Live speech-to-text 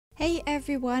Hey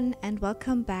everyone, and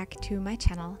welcome back to my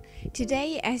channel.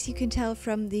 Today, as you can tell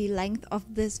from the length of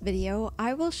this video,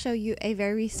 I will show you a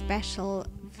very special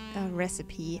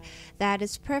recipe that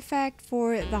is perfect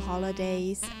for the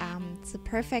holidays. It's a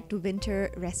perfect winter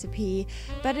recipe,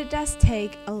 but it does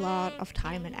take a lot of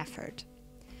time and effort.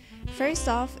 First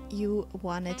off, you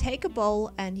want to take a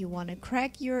bowl and you want to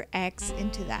crack your eggs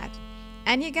into that.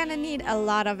 And you're gonna need a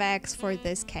lot of eggs for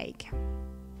this cake.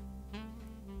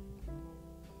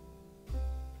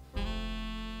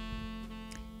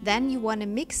 Then you want to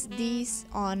mix these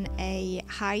on a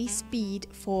high speed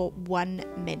for 1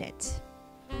 minute.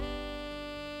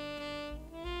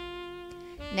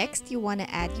 Next, you want to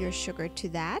add your sugar to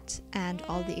that, and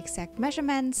all the exact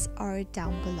measurements are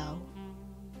down below.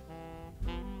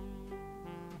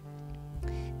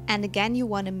 And again, you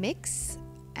want to mix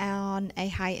on a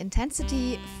high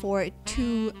intensity for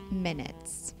 2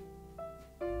 minutes.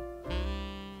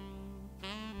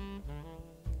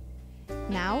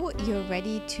 Now you're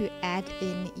ready to add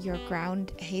in your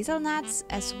ground hazelnuts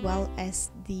as well as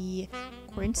the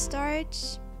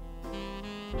cornstarch.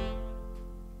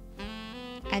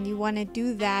 And you want to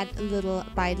do that little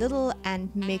by little and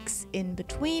mix in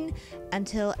between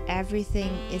until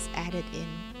everything is added in.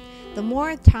 The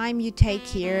more time you take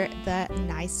here, the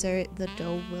nicer the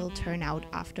dough will turn out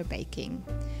after baking.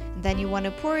 And then you want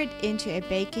to pour it into a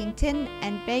baking tin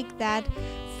and bake that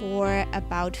for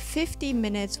about 50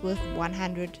 minutes with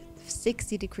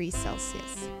 160 degrees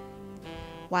Celsius.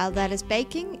 While that is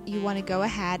baking, you want to go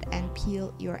ahead and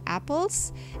peel your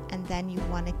apples, and then you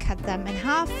want to cut them in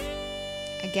half.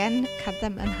 Again, cut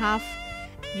them in half,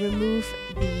 remove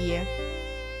the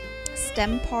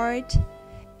stem part,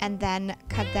 and then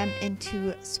cut them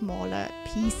into smaller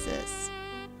pieces.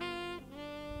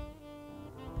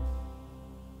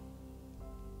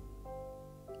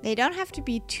 They don't have to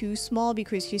be too small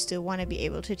because you still want to be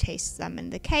able to taste them in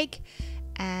the cake.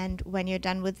 And when you're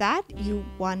done with that, you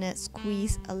want to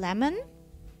squeeze a lemon.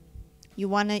 You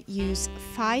want to use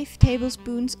 5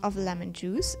 tablespoons of lemon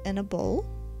juice in a bowl.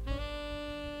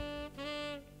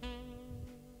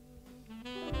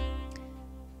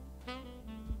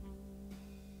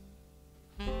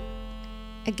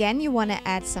 Again, you want to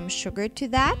add some sugar to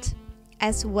that,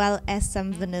 as well as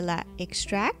some vanilla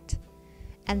extract.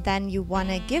 And then you want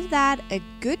to give that a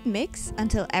good mix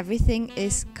until everything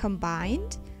is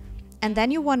combined. And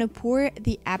then you want to pour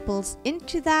the apples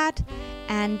into that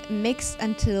and mix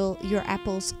until your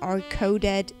apples are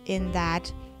coated in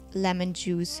that lemon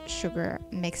juice sugar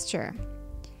mixture.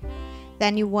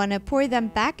 Then you want to pour them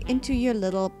back into your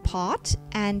little pot,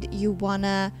 and you want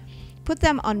to put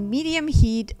them on medium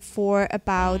heat for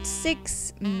about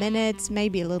 6 minutes,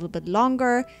 maybe a little bit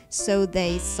longer, so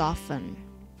they soften.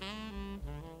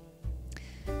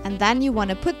 And then you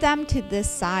want to put them to this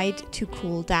side to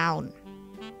cool down.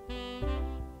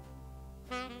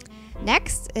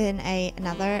 Next, in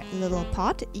another little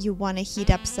pot, you want to heat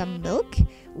up some milk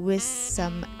with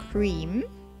some cream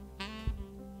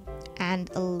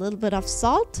and a little bit of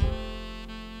salt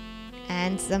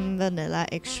and some vanilla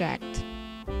extract.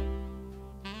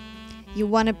 You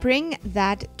want to bring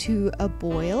that to a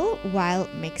boil while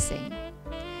mixing.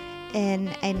 In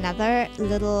another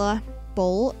little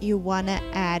bowl, you want to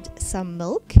add some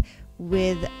milk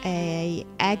with an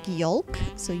egg yolk,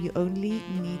 so you only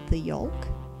need the yolk.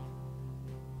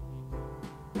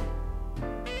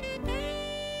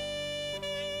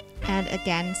 And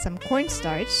again, some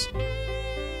cornstarch.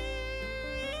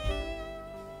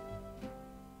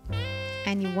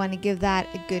 And you want to give that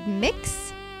a good mix.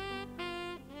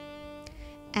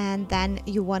 And then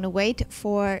you want to wait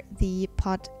for the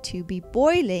pot to be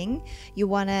boiling. You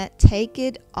want to take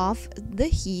it off the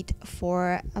heat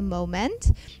for a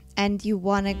moment, and you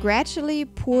want to gradually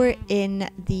pour in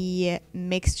the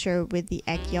mixture with the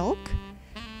egg yolk,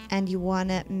 and you want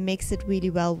to mix it really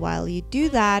well while you do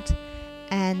that.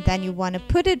 And then you want to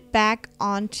put it back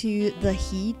onto the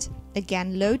heat,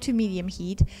 again low to medium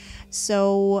heat,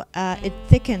 so it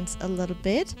thickens a little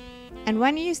bit. And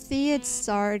when you see it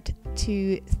start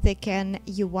to thicken,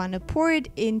 you want to pour it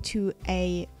into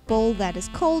a bowl that is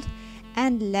cold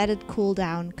and let it cool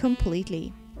down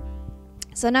completely.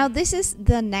 So now this is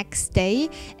the next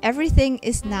day. Everything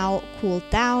is now cooled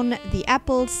down, the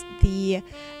apples, the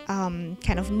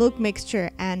kind of milk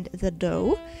mixture, and the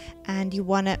dough. And you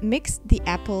want to mix the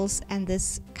apples and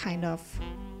this kind of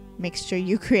mixture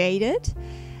you created.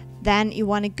 Then you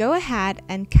want to go ahead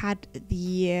and cut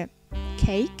the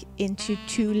cake into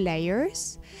 2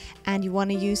 layers, and you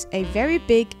want to use a very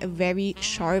big, very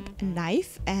sharp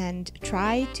knife and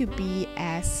try to be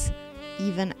as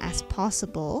even as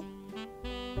possible.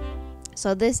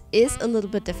 So this is a little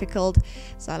bit difficult,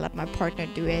 so I let my partner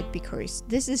do it because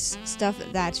this is stuff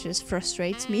that just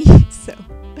frustrates me. So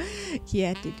he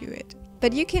had to do it.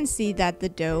 But you can see that the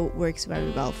dough works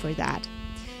very well for that.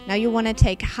 Now you want to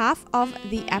take half of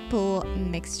the apple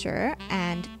mixture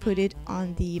and put it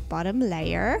on the bottom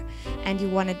layer, and you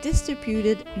want to distribute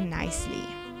it nicely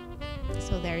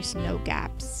so there's no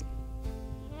gaps.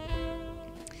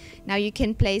 Now you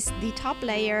can place the top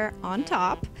layer on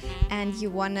top, and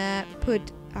you want to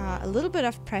put a little bit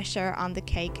of pressure on the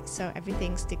cake so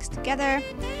everything sticks together,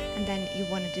 and then you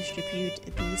want to distribute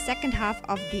the second half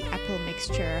of the apple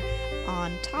mixture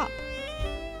on top.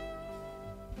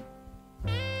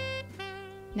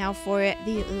 Now for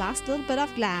the last little bit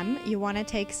of glam, you want to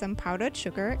take some powdered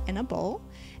sugar in a bowl,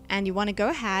 and you want to go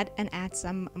ahead and add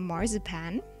some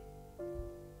marzipan.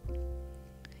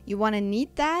 You want to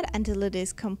knead that until it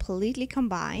is completely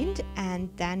combined, and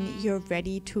then you're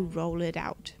ready to roll it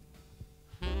out.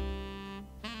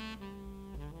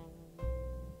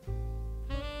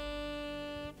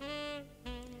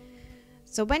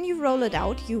 So when you roll it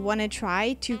out, you want to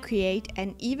try to create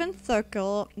an even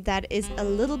circle that is a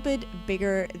little bit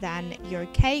bigger than your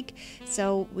cake,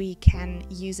 so we can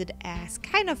use it as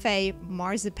kind of a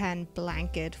marzipan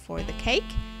blanket for the cake.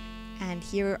 And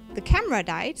here the camera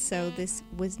died, so this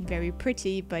wasn't very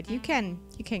pretty, but you can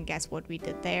guess what we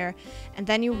did there. And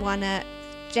then you want to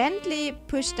gently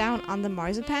push down on the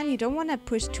marzipan. You don't want to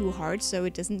push too hard so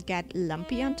it doesn't get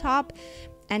lumpy on top.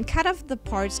 And cut off the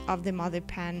parts of the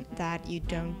marzipan that you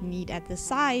don't need at the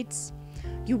sides.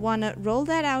 You want to roll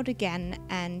that out again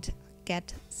and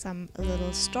get some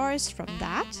little stars from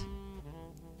that.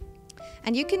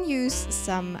 And you can use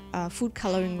some food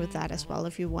coloring with that as well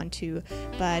if you want to,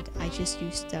 but I just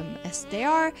used them as they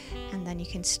are, and then you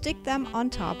can stick them on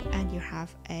top and you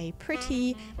have a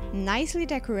pretty nicely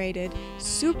decorated,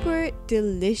 super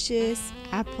delicious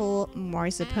apple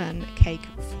marzipan cake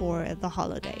for the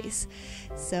holidays.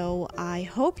 So I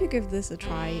hope you give this a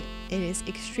try. It is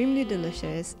extremely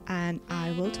delicious, and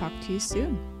I will talk to you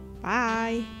soon.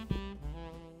 Bye!